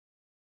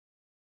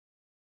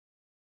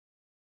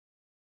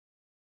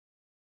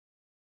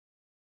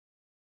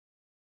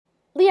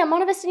Leigha,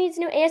 Monte Vista needs a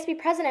new ASB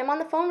President. I'm on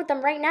the phone with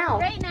them right now.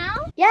 Right now?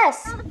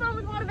 Yes. You're on the phone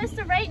with Monte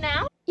Vista right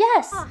now?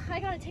 Yes. Oh, I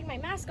gotta take my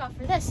mask off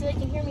for this so they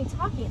can hear me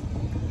talking.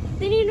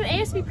 They need a new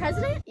ASB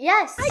President?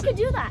 Yes. I could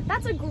do that.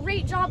 That's a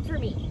great job for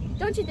me.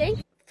 Don't you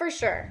think? For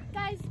sure.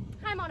 Guys,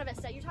 hi Monte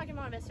Vista. You're talking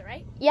Monte Vista,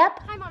 right? Yep.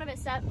 Hi Monte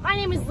Vista. My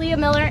name is Leigha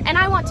Miller and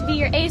I want to be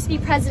your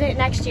ASB President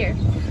next year.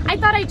 I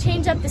thought I'd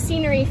change up the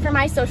scenery for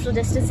my social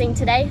distancing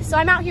today, so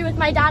I'm out here with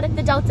my dad at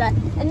the Delta,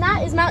 and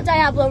that is Mount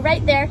Diablo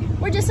right there.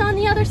 We're just on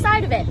the other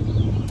side of it.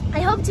 I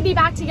hope to be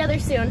back together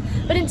soon,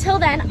 but until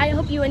then, I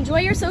hope you enjoy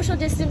your social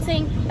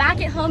distancing back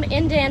at home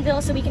in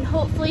Danville so we can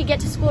hopefully get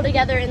to school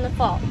together in the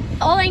fall.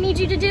 All I need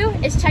you to do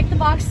is check the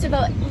box to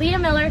vote Leigha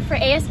Miller for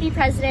ASB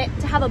President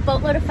to have a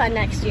boatload of fun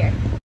next year.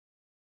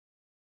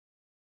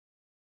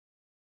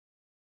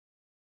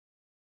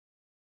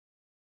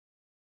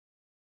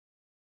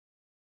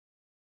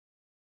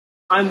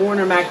 I'm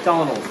Warner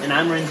MacDonald, and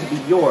I'm ready to be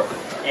your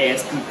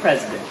ASB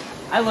President.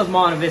 I love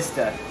Monte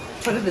Vista,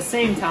 but at the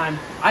same time,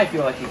 I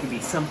feel like it could be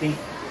something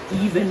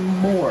even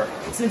more.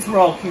 Since we're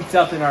all cooped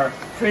up in our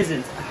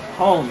prisons,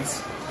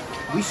 homes,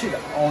 we should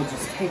all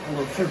just take a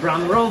little trip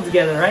around the world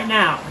together right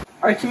now.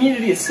 Our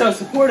community is so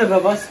supportive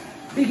of us.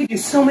 We could do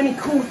so many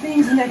cool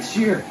things next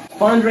year.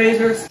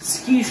 Fundraisers,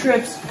 ski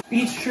trips,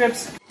 beach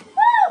trips.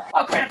 Woo!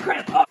 Oh,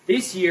 crap. Oh.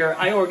 This year,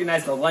 I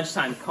organized a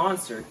lunchtime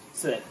concert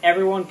so that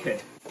everyone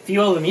could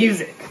feel the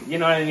music, you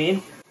know what I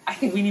mean? I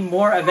think we need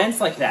more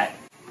events like that.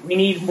 We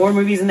need more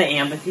movies in the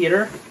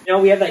amphitheater. You know,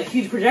 we have that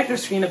huge projector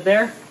screen up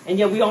there, and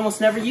yet we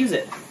almost never use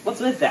it. What's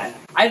with that?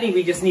 I think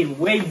we just need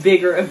way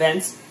bigger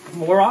events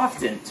more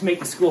often to make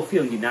the school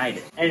feel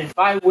united. And if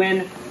I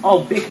win,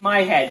 I'll bake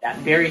my head that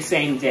very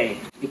same day,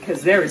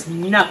 because there is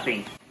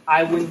nothing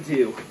I wouldn't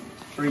do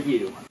for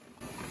you.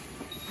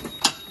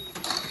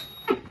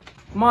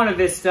 Monte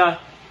Vista,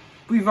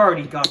 we've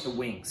already got the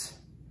wings.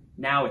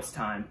 Now it's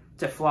time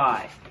to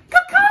fly.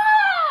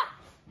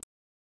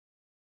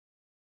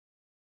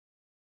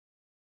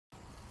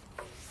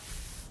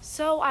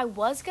 So I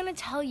was going to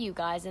tell you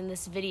guys in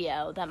this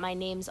video that my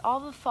name's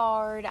Ava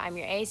Fard, I'm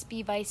your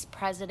ASB Vice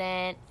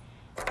President,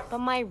 but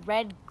my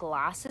red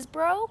glasses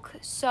broke,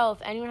 so if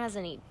anyone has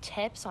any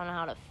tips on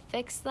how to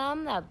fix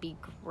them, that would be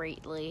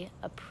greatly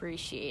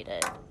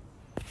appreciated.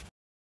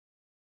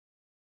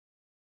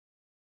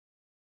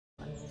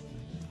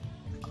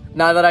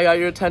 Now that I got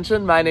your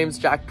attention, my name's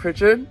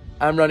Prichard.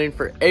 I'm running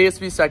for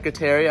ASB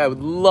Secretary. I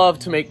would love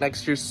to make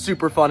next year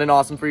super fun and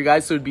awesome for you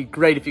guys, so it'd be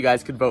great if you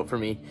guys could vote for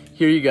me.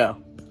 Here you go.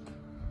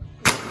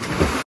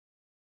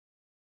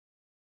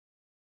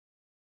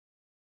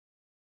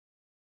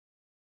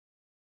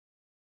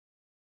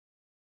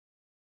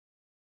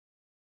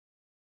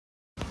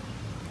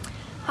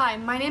 Hi,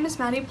 my name is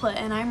Maddie Plitt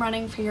and I'm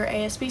running for your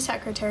ASB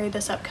Secretary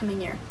this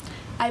upcoming year.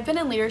 I've been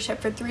in leadership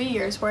for 3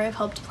 years where I've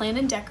helped plan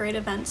and decorate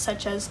events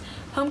such as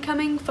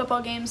homecoming,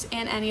 football games,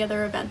 and any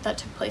other event that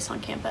took place on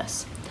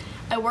campus.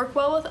 I work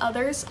well with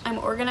others, I'm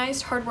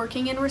organized,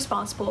 hardworking, and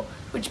responsible,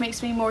 which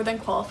makes me more than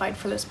qualified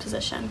for this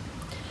position.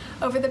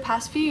 Over the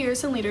past few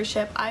years in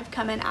leadership, I've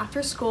come in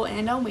after school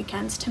and on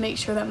weekends to make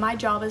sure that my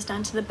job is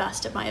done to the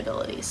best of my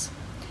abilities.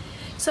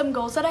 Some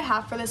goals that I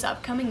have for this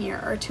upcoming year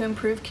are to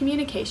improve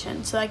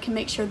communication so that I can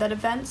make sure that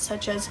events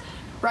such as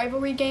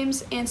rivalry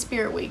games and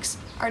spirit weeks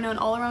are known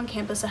all around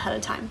campus ahead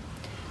of time.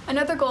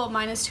 Another goal of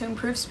mine is to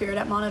improve spirit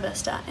at Monte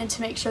Vista and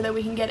to make sure that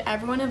we can get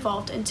everyone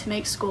involved and to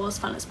make school as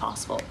fun as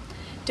possible.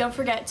 Don't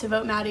forget to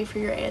vote Maddie for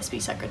your ASB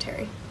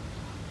Secretary.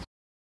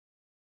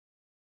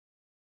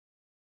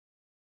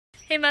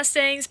 Hey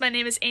Mustangs, my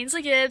name is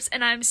Ainsley Gibbs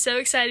and I'm so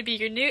excited to be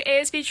your new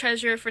ASB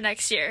Treasurer for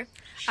next year.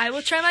 I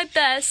will try my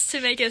best to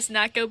make us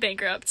not go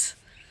bankrupt.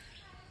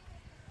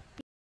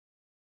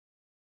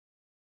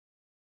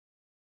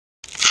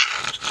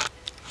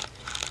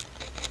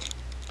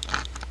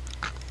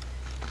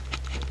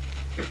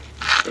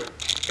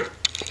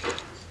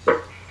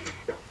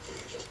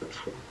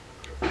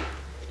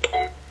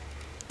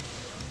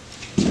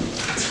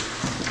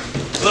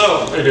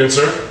 Hello. How you doing,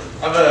 sir?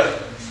 I have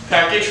a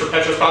package for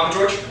Petros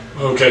Papageorge.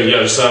 Okay, yeah,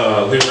 just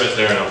leave it right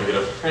there and I'll pick it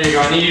up. There you go.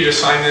 I need you to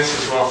sign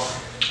this as well.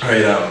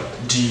 Alright,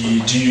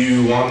 do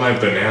you want my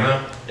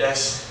banana?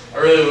 Yes. I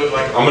really would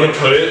like it. I'm gonna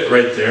put it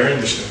right there and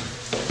just...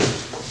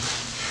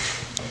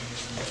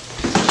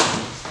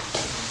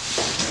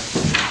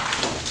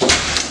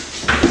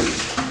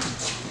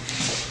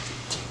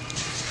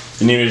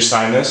 You need me to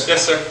sign this?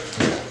 Yes, sir.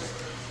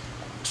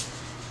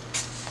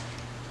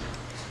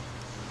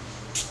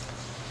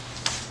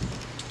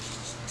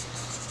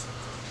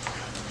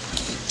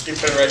 Keep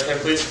pen right hand,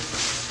 please.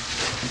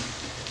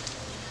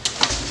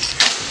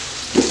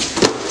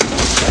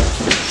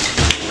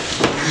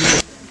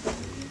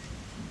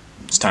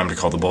 It's time to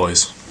call the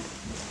boys.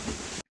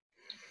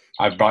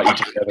 I've brought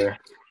you together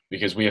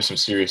because we have some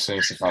serious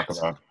things to talk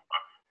about.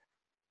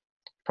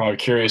 Probably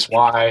curious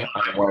why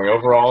I'm wearing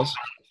overalls.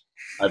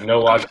 I have no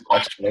logical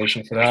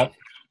explanation for that,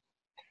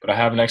 but I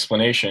have an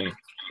explanation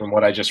from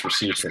what I just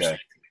received today.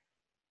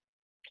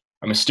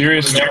 A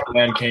mysterious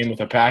man came with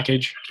a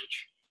package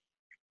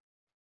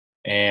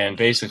And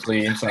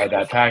basically inside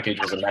that package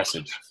was a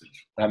message.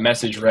 That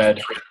message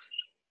read,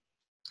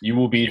 "You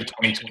will be the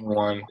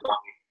 2021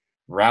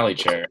 rally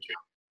chair."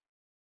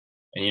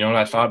 And you know what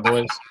I thought,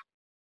 boys?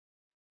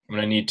 I'm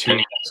going to need 2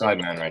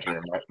 sidemen right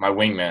here, my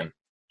wingman.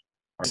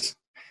 It's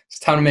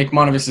time to make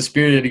Monavista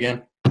spirited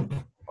again.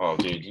 Oh,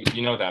 dude,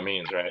 you know what that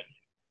means, right?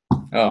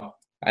 Oh,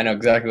 I know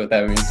exactly what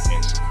that means.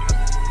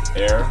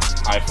 Air,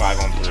 high five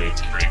on 3.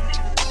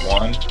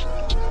 1,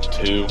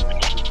 2.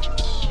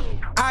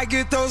 I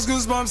get those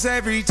goosebumps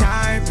every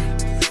time.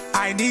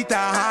 I need the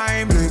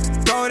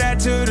Heimlich, throw that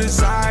to the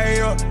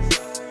side.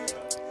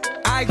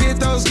 I get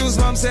those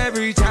goosebumps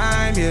every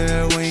time,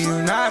 yeah. When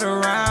you're not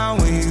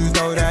around, when you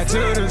throw that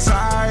to the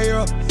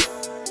side.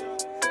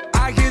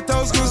 I get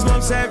those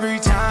goosebumps every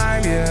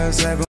time, yeah.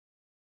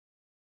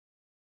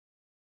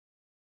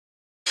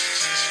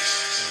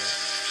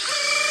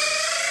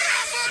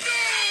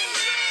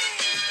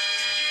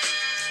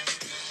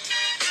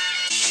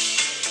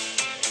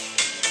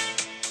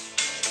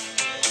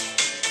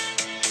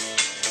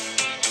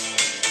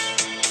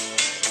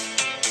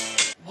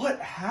 What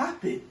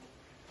happened?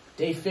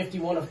 Day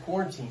 51 of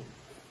quarantine.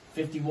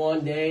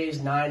 51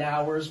 days, 9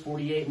 hours,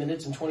 48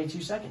 minutes, and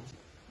 22 seconds.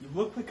 You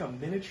look like a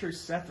miniature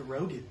Seth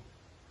Rogen.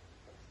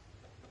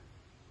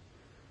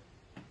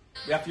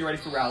 You have to be ready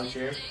for rally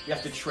chair. You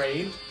have to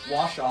train,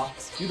 wash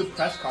off, do the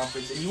press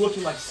conference, and you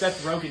looking like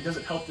Seth Rogen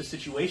doesn't help the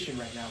situation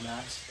right now,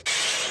 Max.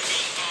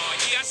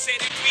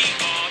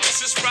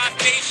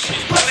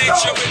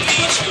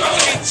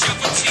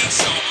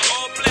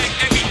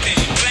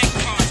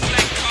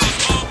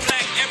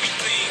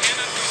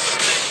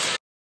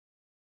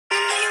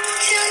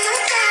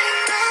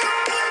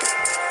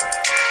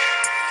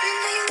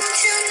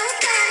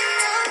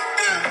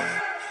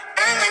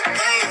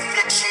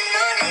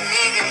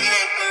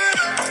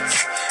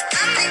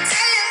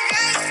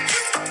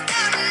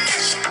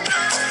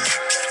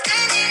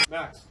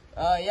 Max.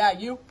 Yeah,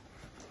 you?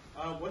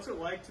 What's it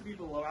like to be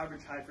below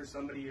average height for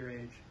somebody your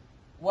age?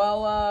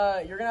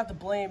 Well, you're gonna have to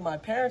blame my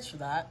parents for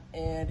that,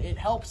 and it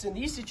helps in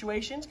these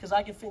situations because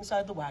I can fit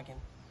inside the wagon.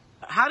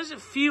 How does it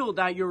feel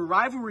that your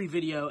rivalry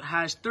video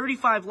has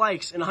 35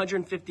 likes and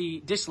 150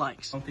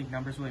 dislikes? I don't think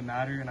numbers really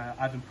matter, and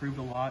I've improved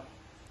a lot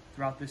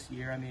throughout this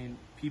year. I mean,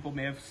 people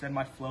may have said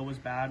my flow was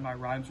bad, my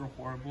rhymes were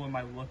horrible, and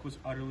my look was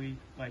utterly,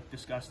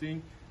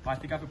 disgusting. But I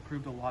think I've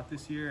improved a lot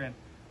this year, and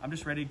I'm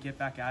just ready to get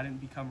back at it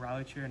and become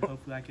rally chair, and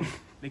hopefully I can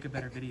make a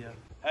better video.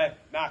 Hey,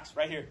 Max,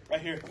 right here.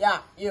 Yeah,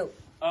 you.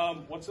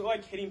 What's it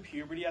like hitting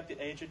puberty at the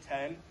age of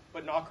 10,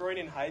 but not growing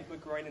in height, but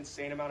growing an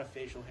insane amount of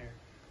facial hair?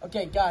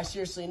 Okay, guys,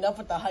 seriously, enough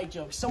with the height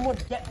jokes. Someone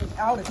get me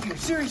out of here,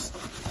 seriously.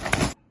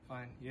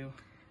 Fine, you.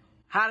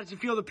 How did you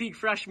feel the peak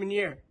freshman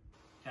year?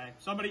 Okay,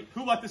 somebody,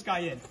 who let this guy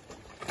in?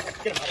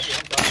 Get him out of here,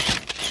 I'm done.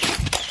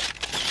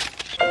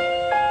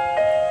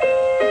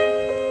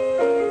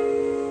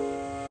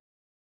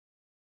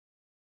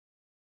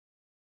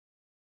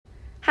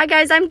 Hi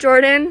guys, I'm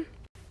Jordyn.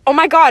 Oh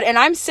my god, and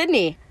I'm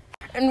Sydney.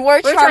 And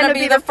we're trying to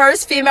be the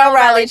first female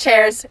rally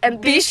chairs. And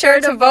be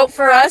sure to vote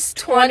for us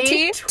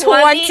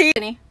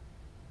 2020.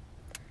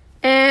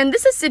 And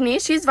this is Sydney.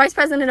 She's vice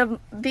president of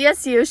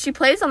BSU. She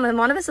plays on the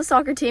Monavista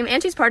soccer team,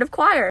 and she's part of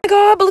choir. Oh my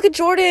god, but look at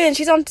Jordyn.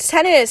 She's on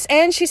tennis,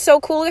 and she's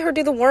so cool. Look at her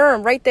do the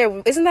worm right there.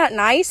 Isn't that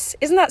nice?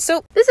 Isn't that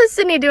so... This is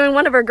Sydney doing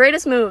one of her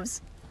greatest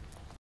moves.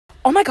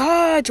 Oh my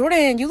god,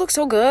 Jordyn, you look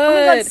so good.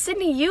 Oh my god,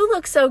 Sydney, you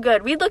look so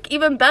good. We look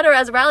even better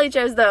as rally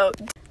chairs, though.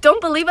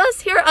 Don't believe us?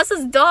 Here are us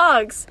as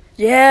dogs.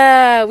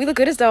 Yeah, we look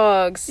good as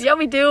dogs. Yeah,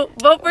 we do.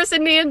 Vote for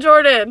Sydney and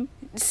Jordyn.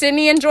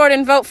 Sydney and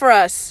Jordyn, vote for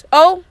us.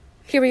 Oh,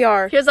 here we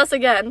are. Here's us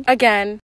again. Again.